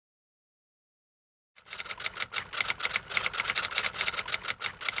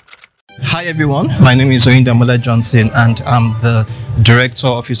Hi everyone, my name is Oyindamola Johnson and I'm the Director,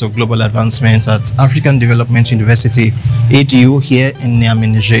 Office of Global Advancement at African Development University, A.D.U here in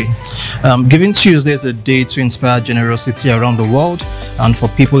Niamey, Niger. Giving Tuesday is a day to inspire generosity around the world and for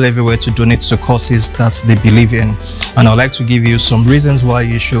people everywhere to donate to causes that they believe in. And I'd like to give you some reasons why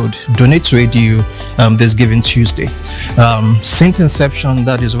you should donate to A.D.U this Giving Tuesday. Since inception,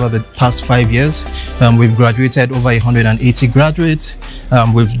 that is over the past 5 years, we've graduated over 180 graduates.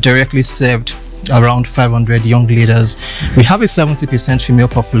 We've directly served around 500 young leaders. We have a 70% female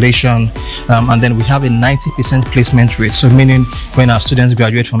population, and then we have a 90% placement rate. So meaning when our students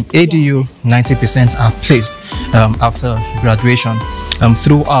graduate from A.D.U, 90% are placed after graduation.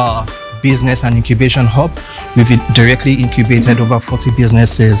 Through our business and incubation hub, we've directly incubated over 40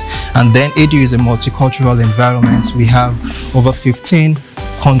 businesses. And then A.D.U is a multicultural environment. We have over 15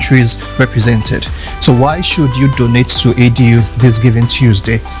 countries represented. So why should you donate to A.D.U this Giving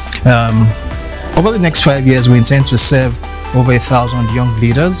Tuesday? Over the next 5 years, we intend to serve over 1,000 young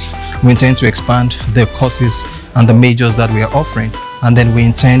leaders. We intend to expand the courses and the majors that we are offering. And then we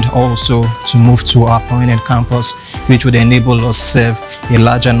intend also to move to our permanent campus, which would enable us serve a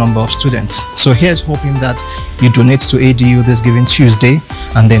larger number of students. So here's hoping that you donate to A.D.U this Giving Tuesday,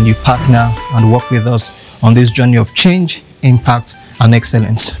 and then you partner and work with us on this journey of change, impact, and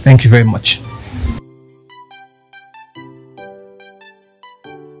excellence. Thank you very much.